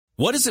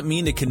What does it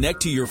mean to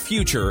connect to your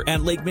future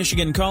at Lake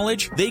Michigan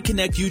College? They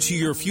connect you to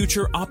your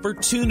future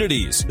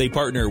opportunities. They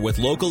partner with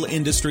local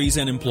industries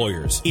and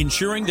employers,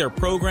 ensuring their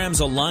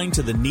programs align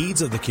to the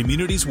needs of the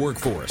community's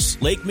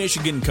workforce. Lake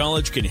Michigan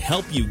College can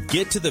help you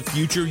get to the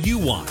future you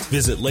want.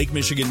 Visit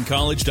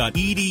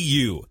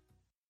lakemichigancollege.edu.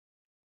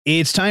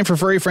 It's time for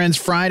Furry Friends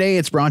Friday.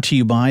 It's brought to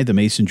you by the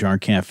Mason Jar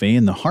Cafe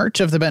in the heart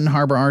of the Benton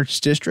Harbor Arts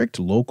District,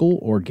 local,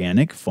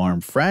 organic,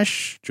 farm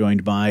fresh.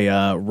 Joined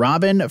by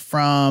Robin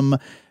from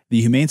the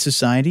Humane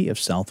Society of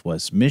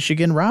Southwest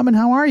Michigan. Robin,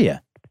 how are you?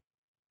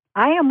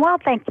 I am well,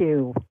 thank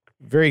you.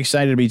 Very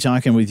excited to be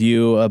talking with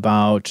you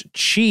about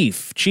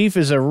Chief. Chief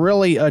is a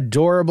really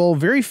adorable,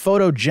 very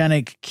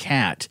photogenic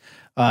cat.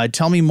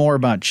 Tell me more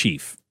about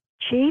Chief.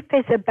 Chief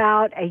is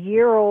about a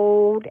year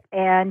old,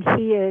 and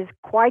he is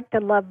quite the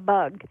love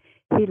bug.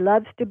 He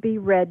loves to be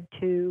read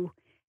to,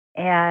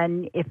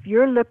 and if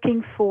you're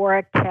looking for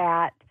a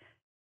cat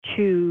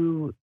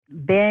to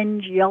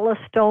binge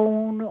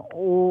Yellowstone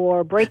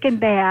or Breaking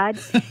Bad,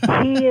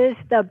 he is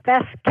the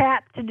best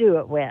cat to do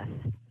it with.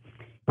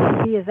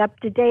 He is up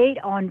to date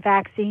on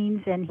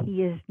vaccines, and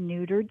he is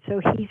neutered,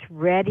 so he's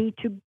ready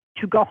to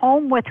go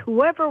home with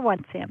whoever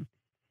wants him.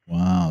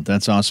 Wow,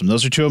 that's awesome.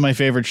 Those are two of my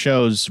favorite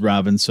shows,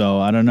 Robin, so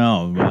I don't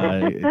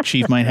know.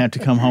 Chief might have to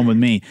come home with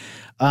me.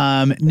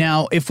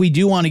 Now, if we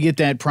do want to get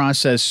that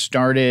process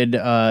started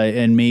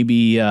and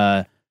maybe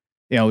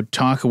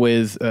talk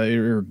with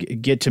or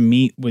get to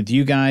meet with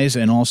you guys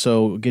and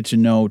also get to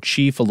know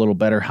Chief a little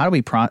better, how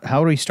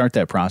do we start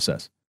that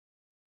process?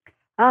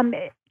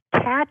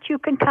 Cat, you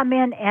can come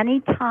in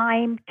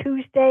anytime,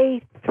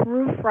 Tuesday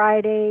through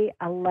Friday,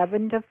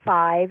 11 to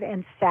 5,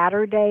 and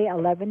Saturday,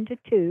 11 to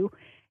 2.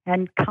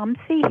 And come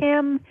see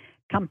him,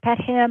 come pet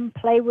him,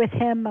 play with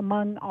him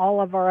among all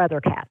of our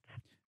other cats.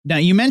 Now,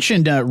 you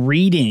mentioned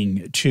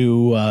reading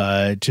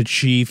to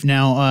Chief.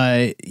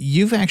 Now,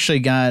 you've actually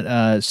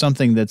got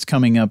something that's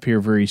coming up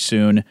here very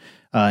soon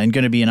and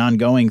going to be an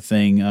ongoing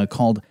thing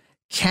called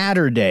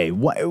Catterday.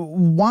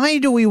 Why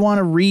do we want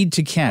to read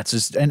to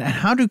cats? And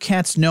how do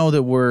cats know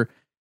that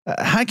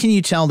how can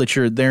you tell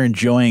that they're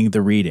enjoying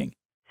the reading?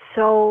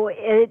 So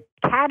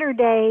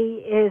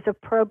Catterday is a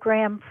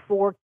program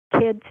for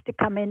kids to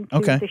come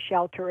into the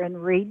shelter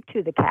and read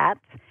to the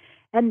cats.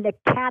 And the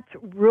cats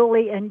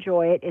really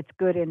enjoy it. It's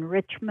good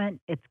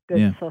enrichment. It's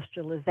good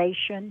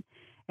socialization.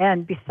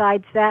 And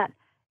besides that,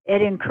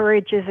 it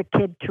encourages a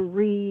kid to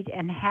read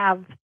and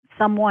have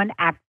someone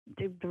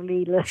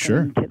actively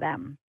listening to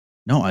them.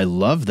 No, I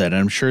love that.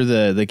 I'm sure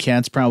the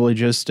cats probably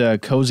just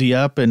cozy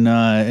up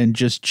and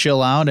just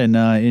chill out and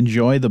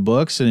enjoy the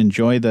books and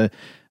enjoy the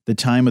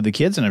time with the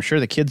kids. And I'm sure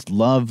the kids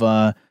love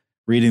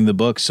reading the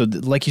book. So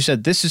like you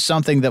said, this is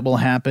something that will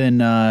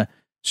happen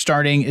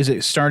starting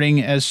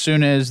as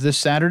soon as this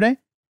Saturday?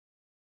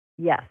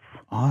 Yes.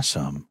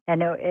 Awesome.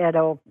 And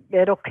it'll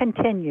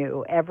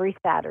continue every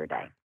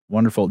Saturday.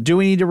 Wonderful. Do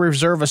we need to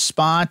reserve a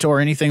spot or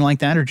anything like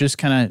that, or just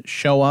kind of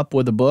show up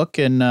with a book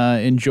and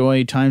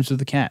enjoy times with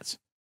the cats?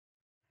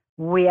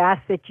 We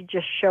ask that you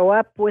just show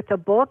up with a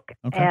book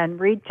and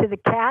read to the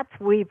cats.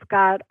 We've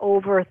got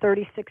over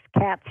 36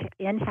 cats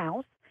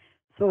in-house.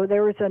 So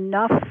there is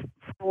enough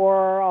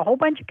for a whole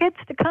bunch of kids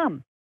to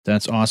come.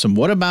 That's awesome.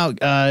 What about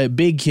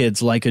big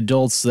kids like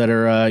adults that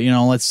are,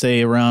 let's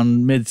say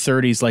around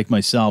mid-30s like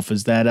myself?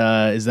 Is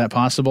that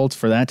possible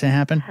for that to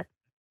happen?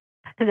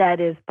 That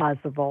is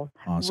possible.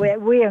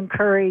 Awesome. We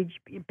encourage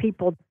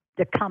people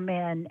to come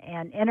in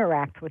and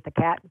interact with the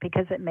cat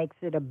because it makes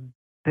it a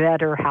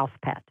better house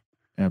pet.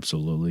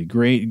 Absolutely.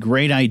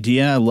 Great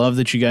idea. I love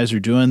that you guys are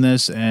doing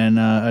this. And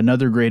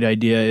another great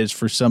idea is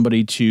for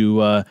somebody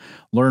to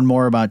learn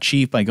more about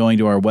Chief by going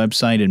to our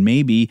website, and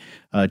maybe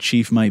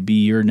Chief might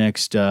be your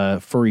next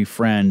furry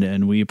friend.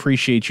 And we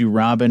appreciate you,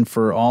 Robin,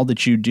 for all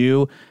that you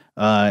do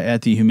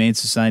at the Humane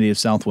Society of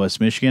Southwest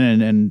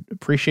Michigan, and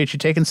appreciate you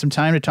taking some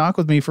time to talk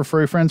with me for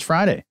Furry Friends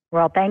Friday.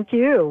 Well, thank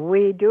you.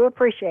 We do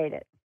appreciate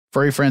it.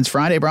 Furry Friends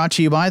Friday brought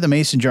to you by the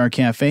Mason Jar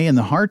Cafe in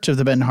the heart of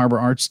the Benton Harbor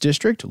Arts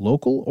District,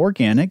 local,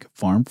 organic,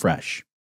 farm fresh.